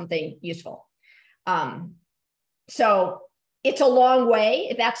that for something useful. So it's a long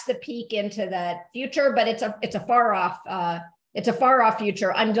way. That's the peek into the future, but it's a far off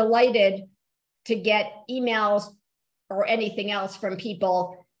future. I'm delighted to get emails or anything else from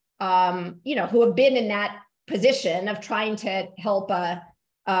people, who have been in that position of trying to help a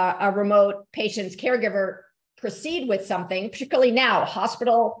remote patient's caregiver proceed with something, particularly now,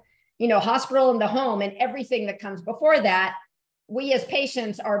 hospital in the home and everything that comes before that. We as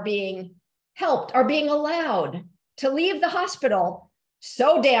patients are being helped, are being allowed to leave the hospital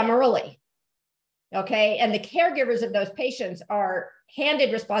so damn early, okay? And the caregivers of those patients are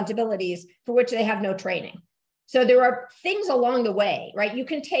handed responsibilities for which they have no training. So there are things along the way, right? You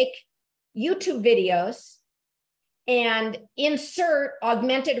can take YouTube videos and insert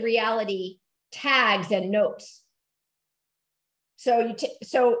augmented reality tags and notes. So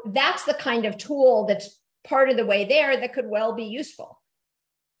that's the kind of tool that's part of the way there that could well be useful,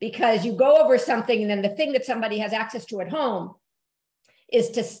 because you go over something and then the thing that somebody has access to at home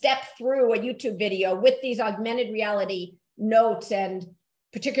is to step through a YouTube video with these augmented reality notes and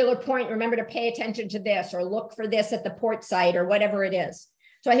particular point, remember to pay attention to this or look for this at the port site or whatever it is.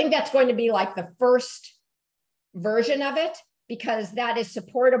 So I think that's going to be like the first version of it, because that is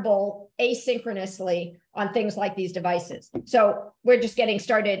supportable asynchronously on things like these devices. So we're just getting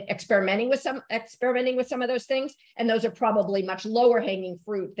started experimenting with some of those things. And those are probably much lower hanging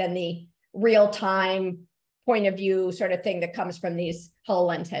fruit than the real-time point of view sort of thing that comes from these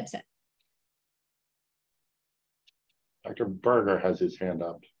HoloLens headsets. Dr. Berger has his hand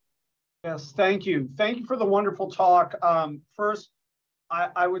up. Yes, thank you. Thank you for the wonderful talk. First,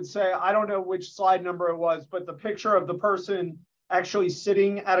 I would say, I don't know which slide number it was, but the picture of the person actually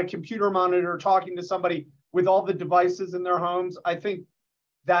sitting at a computer monitor talking to somebody with all the devices in their homes, I think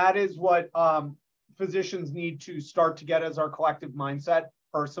that is what physicians need to start to get as our collective mindset,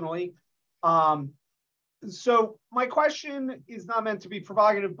 personally. So my question is not meant to be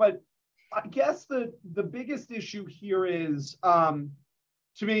provocative, but I guess the biggest issue here is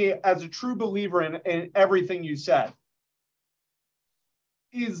to me as a true believer in everything you said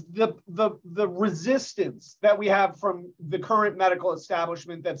is the resistance that we have from the current medical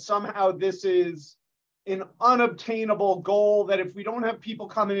establishment that somehow this is an unobtainable goal, that if we don't have people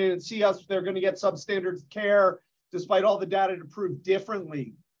coming in and see us, they're going to get substandard care despite all the data to prove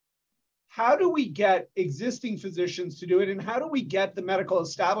differently. How do we get existing physicians to do it? And how do we get the medical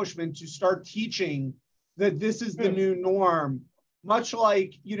establishment to start teaching that this is the new norm? Much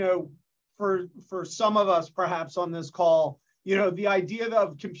like, you know, for some of us perhaps on this call, you know, the idea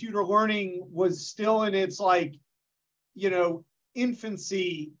of computer learning was still in its, like, you know,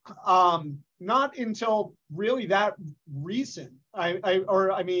 infancy, not until really that recent.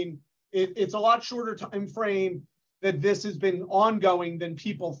 I mean, it's a lot shorter time frame that this has been ongoing than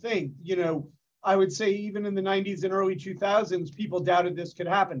people think. You know, I would say even in the 90s and early 2000s, people doubted this could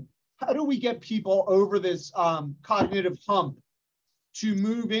happen. How do we get people over this cognitive hump to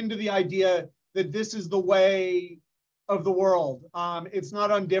move into the idea that this is the way of the world? It's not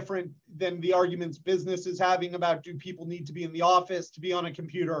undifferent than the arguments business is having about, do people need to be in the office to be on a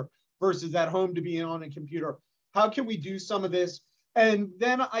computer versus at home to be on a computer? How can we do some of this? And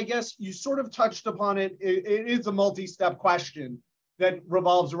then I guess you sort of touched upon it. It is a multi-step question that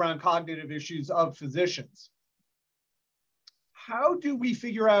revolves around cognitive issues of physicians. How do we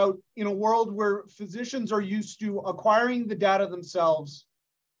figure out, in a world where physicians are used to acquiring the data themselves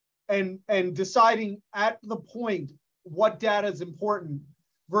and deciding at the point what data is important,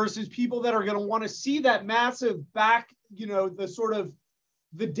 versus people that are going to want to see that massive back, you know, the sort of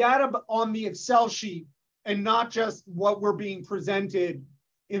the data on the Excel sheet and not just what we're being presented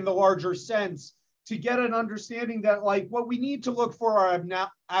in the larger sense, to get an understanding that, like, what we need to look for are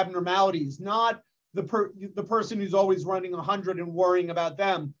abnormalities, not the person who's always running 100 and worrying about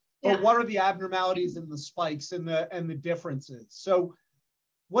them, but what are the abnormalities and the spikes and the differences. So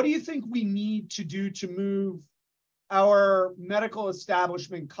what do you think we need to do to move our medical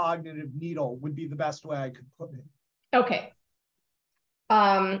establishment cognitive needle, would be the best way I could put it? Okay.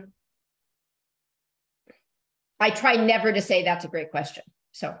 I try never to say that's a great question.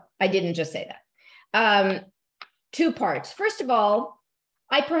 So I didn't just say that. Two parts. First of all,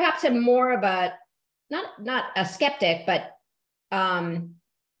 I perhaps am more of a, not a skeptic, but to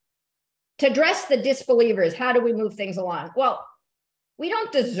address the disbelievers, how do we move things along? Well, we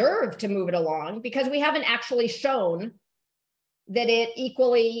don't deserve to move it along because we haven't actually shown that it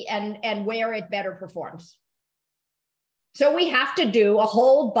equally and where it better performs. So we have to do a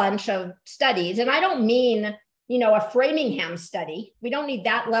whole bunch of studies. And I don't mean, you know, a Framingham study. We don't need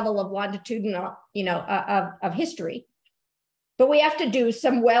that level of longitudinal, you know, of history. But we have to do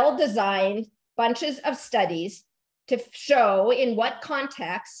some well-designed bunches of studies to show in what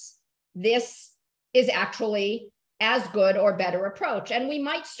contexts this is actually as good or better approach. And we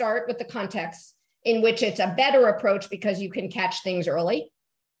might start with the context in which it's a better approach because you can catch things early.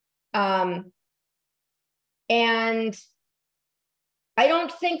 And I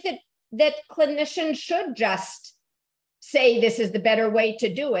don't think that clinicians should just say this is the better way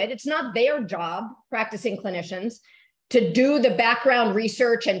to do it. It's not their job, practicing clinicians, to do the background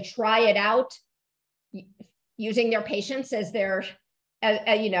research and try it out using their patients as their,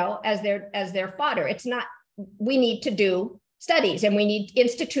 you know, as their fodder. It's not. We need to do studies, and we need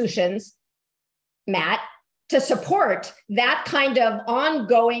institutions, Matt, to support that kind of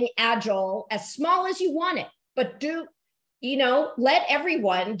ongoing, agile, as small as you want it, but do, you know, let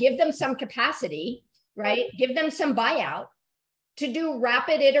everyone, give them some capacity, right? Give them some buyout to do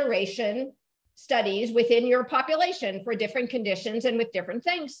rapid iteration studies within your population for different conditions and with different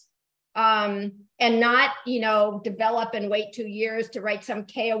things. And not, you know, develop and wait 2 years to write some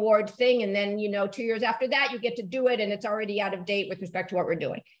K award thing. And then, you know, 2 years after that, you get to do it and it's already out of date with respect to what we're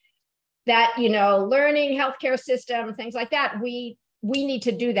doing. That, you know, learning healthcare system, things like that, we need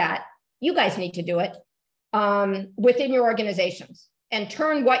to do that. You guys need to do it within your organizations and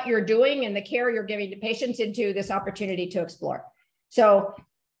turn what you're doing and the care you're giving to patients into this opportunity to explore. So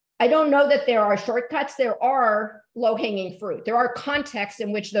I don't know that there are shortcuts. There are low-hanging fruit. There are contexts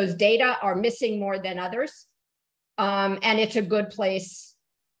in which those data are missing more than others. And it's a good place.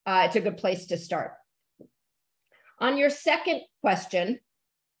 It's a good place to start. On your second question,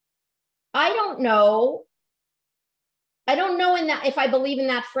 I don't know in that if I believe in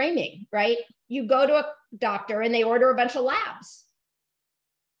that framing, right? You go to a doctor and they order a bunch of labs.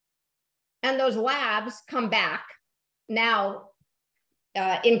 And those labs come back now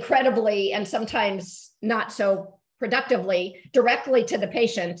incredibly and sometimes not so productively directly to the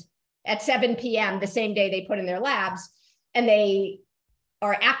patient at 7 p.m. the same day they put in their labs, and they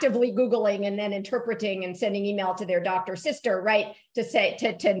are actively Googling and then interpreting and sending email to their doctor sister, right, to say,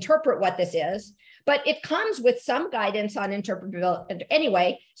 to interpret what this is. But it comes with some guidance on interpretability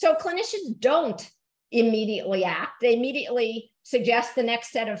anyway. So clinicians don't immediately act. They immediately suggest the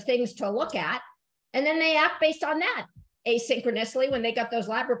next set of things to look at, and then they act based on that. Asynchronously, when they got those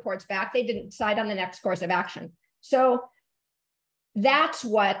lab reports back, they didn't decide on the next course of action. So that's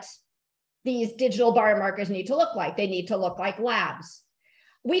what these digital biomarkers need to look like. They need to look like labs.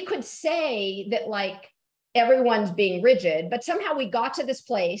 We could say that like everyone's being rigid, but somehow we got to this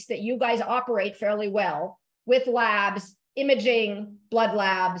place that you guys operate fairly well with labs, imaging, blood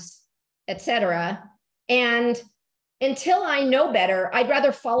labs, et cetera. And until I know better, I'd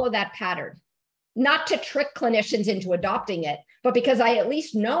rather follow that pattern, not to trick clinicians into adopting it, but because I at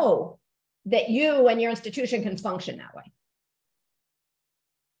least know that you and your institution can function that way.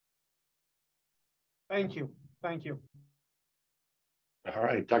 Thank you. Thank you. All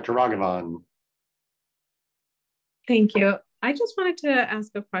right, Dr. Raghavan. Thank you. I just wanted to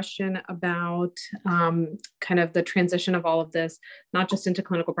ask a question about kind of the transition of all of this, not just into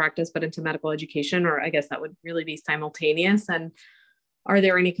clinical practice, but into medical education, or I guess that would really be simultaneous. And are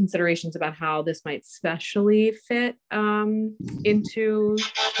there any considerations about how this might specially fit into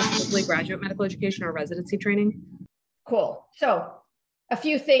specifically graduate medical education or residency training? Cool. So a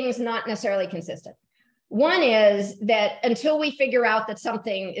few things not necessarily consistent. One is that until we figure out that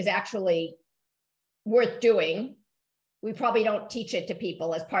something is actually worth doing, we probably don't teach it to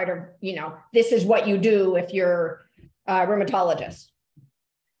people as part of, you know, this is what you do if you're a rheumatologist.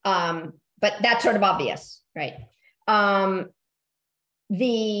 But that's sort of obvious, right?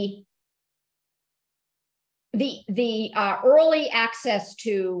 The early access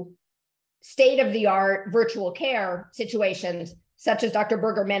to state-of-the-art virtual care situations, such as Dr.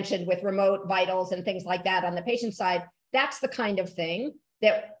 Berger mentioned with remote vitals and things like that on the patient side, that's the kind of thing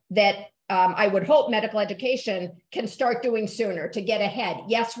that I would hope medical education can start doing sooner to get ahead.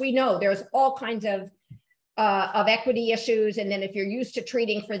 Yes, we know there's all kinds of equity issues. And then if you're used to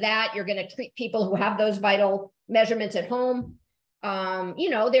treating for that, you're going to treat people who have those vital measurements at home.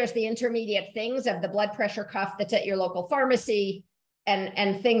 You know, there's the intermediate things of the blood pressure cuff that's at your local pharmacy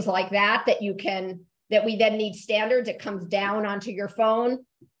and things like that, that we then need standards. It comes down onto your phone.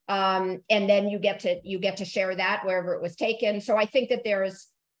 And then you get to share that wherever it was taken. So I think that there's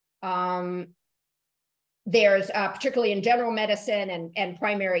particularly in general medicine and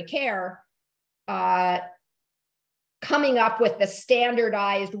primary care, coming up with the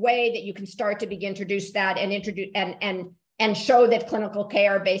standardized way that you can start to begin to introduce that and show that clinical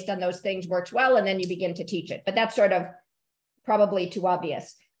care based on those things works well, and then you begin to teach it. But that's sort of probably too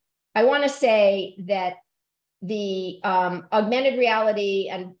obvious. I want to say that the augmented reality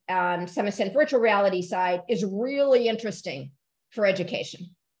and some extent virtual reality side is really interesting for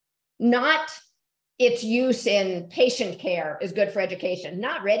education. Not its use in patient care is good for education.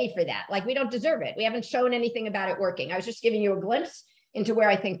 Not ready for that. Like, we don't deserve it. We haven't shown anything about it working. I was just giving you a glimpse into where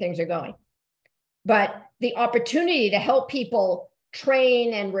I think things are going. But the opportunity to help people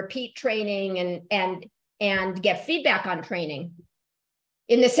train and repeat training and get feedback on training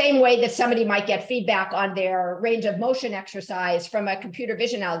in the same way that somebody might get feedback on their range of motion exercise from a computer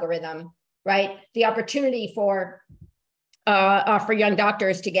vision algorithm, right? The opportunity for young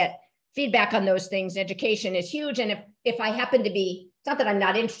doctors to get feedback on those things in education is huge. And if I happen to be, it's not that I'm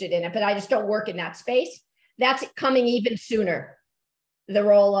not interested in it, but I just don't work in that space, that's coming even sooner, the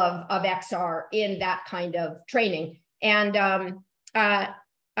role of XR in that kind of training. And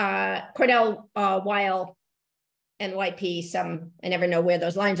Cornell, while NYP, I never know where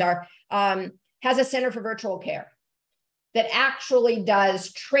those lines are, has a Center for Virtual Care that actually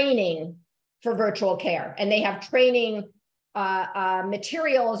does training for virtual care. And they have training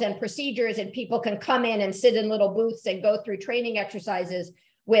materials and procedures, and people can come in and sit in little booths and go through training exercises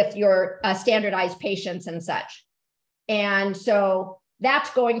with your standardized patients and such. And so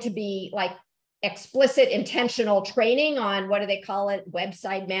that's going to be like explicit intentional training on, what do they call it,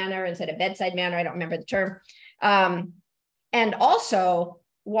 webside manner instead of bedside manner, I don't remember the term. And also,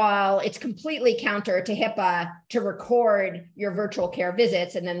 while it's completely counter to HIPAA to record your virtual care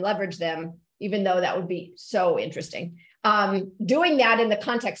visits and then leverage them, even though that would be so interesting, doing that in the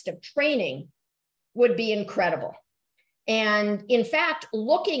context of training would be incredible. And in fact,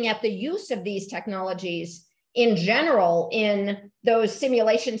 looking at the use of these technologies in general in those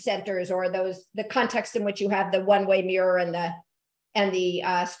simulation centers, or the context in which you have the one-way mirror and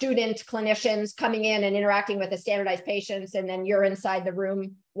the student clinicians coming in and interacting with the standardized patients, and then you're inside the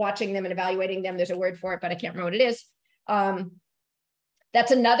room watching them and evaluating them. There's a word for it, but I can't remember what it is.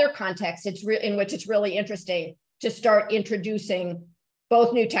 That's another context in which it's really interesting to start introducing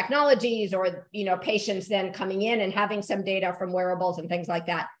both new technologies or, patients then coming in and having some data from wearables and things like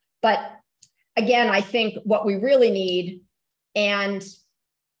that. But again, I think what we really need, and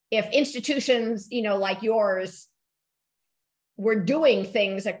if institutions, like yours, were doing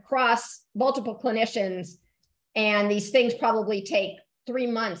things across multiple clinicians, and these things probably take 3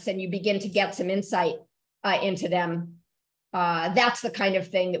 months and you begin to get some insight into them, that's the kind of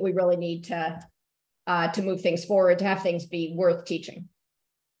thing that we really need to move things forward, to have things be worth teaching.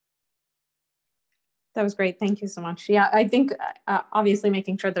 That was great. Thank you so much. Yeah, I think obviously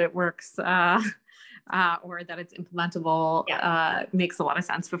making sure that it works or that it's implementable makes a lot of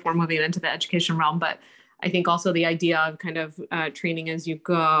sense before moving into the education realm. But I think also the idea of kind of training as you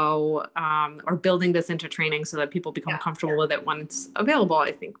go or building this into training so that people become comfortable with it when it's available,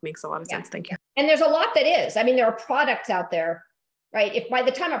 I think makes a lot of sense. Thank you. And there's a lot that is. I mean, there are products out there, right? If by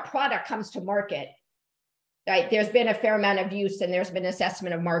the time a product comes to market, right, there's been a fair amount of use and there's been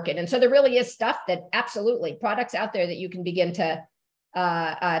assessment of market. And so there really is stuff that absolutely products out there that you can begin to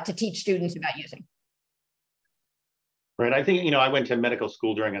teach students about using. Right. I think, I went to medical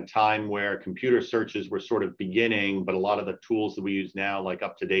school during a time where computer searches were sort of beginning, but a lot of the tools that we use now, like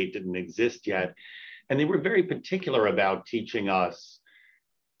UpToDate, didn't exist yet. And they were very particular about teaching us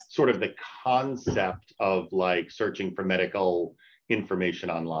sort of the concept of like searching for medical information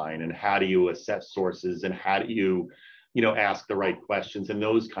online and how do you assess sources and how do you, ask the right questions and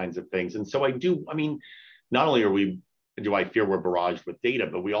those kinds of things. And so not only do I fear we're barraged with data,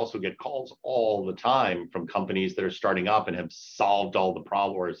 but we also get calls all the time from companies that are starting up and have solved all the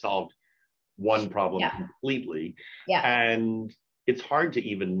problem or solved one problem completely. Yeah. And it's hard to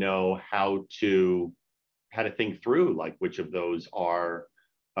even know how to think through like which of those are,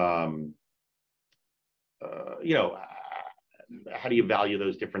 how do you value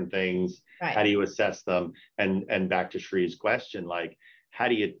those different things? Right. How do you assess them? And back to Shree's question, like, how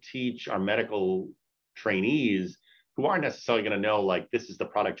do you teach our medical trainees who aren't necessarily going to know, like, this is the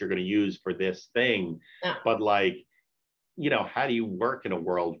product you're going to use for this thing, but like, how do you work in a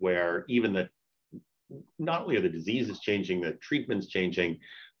world where even not only are the diseases changing, the treatment's changing,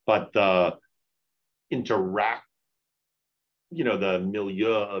 but the the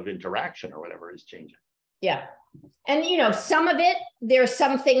milieu of interaction or whatever is changing. Yeah. And, some of it, there's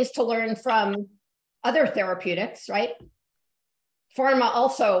some things to learn from other therapeutics, right? Pharma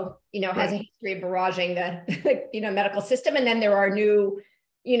also, has a history of barraging the, medical system. And then there are new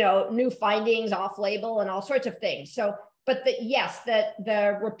findings off label and all sorts of things. So, but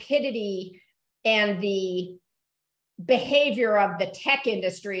the rapidity and the behavior of the tech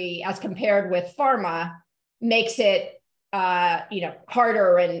industry as compared with pharma makes it,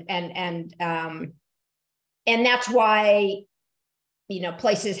 harder and that's why,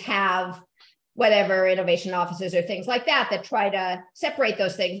 places have whatever innovation offices or things like that try to separate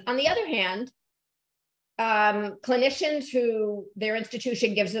those things. On the other hand, clinicians who their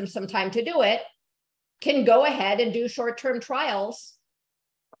institution gives them some time to do it can go ahead and do short-term trials,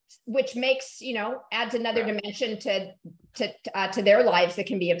 which makes, adds another dimension to their lives that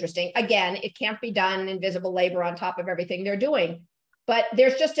can be interesting. Again, it can't be done in invisible labor on top of everything they're doing, but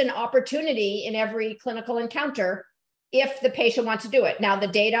there's just an opportunity in every clinical encounter if the patient wants to do it. Now, the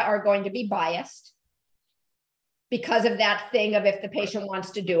data are going to be biased because of that thing of if the patient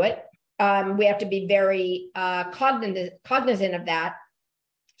wants to do it. We have to be very cognizant of that,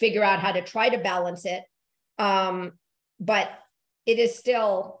 figure out how to try to balance it. But it is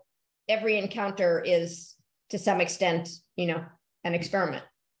still, every encounter is to some extent, an experiment.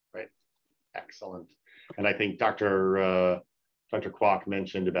 Right. Excellent. And I think Dr. Kwok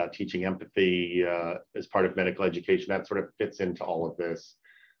mentioned about teaching empathy as part of medical education. That sort of fits into all of this.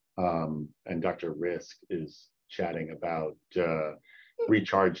 And Dr. Risk is chatting about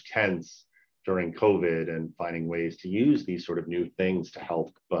recharge tents during COVID and finding ways to use these sort of new things to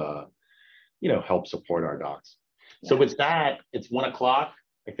help, help support our docs. Yeah. So with that, it's 1 o'clock.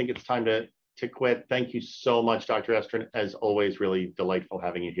 I think it's time to quit. Thank you so much, Dr. Estrin. As always, really delightful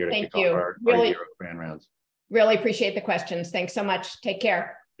having you here to kick off our year of Grand Rounds. Really appreciate the questions. Thanks so much. Take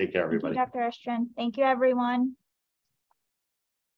care. Take care, everybody. Thank you, Dr. Estrin. Thank you, everyone.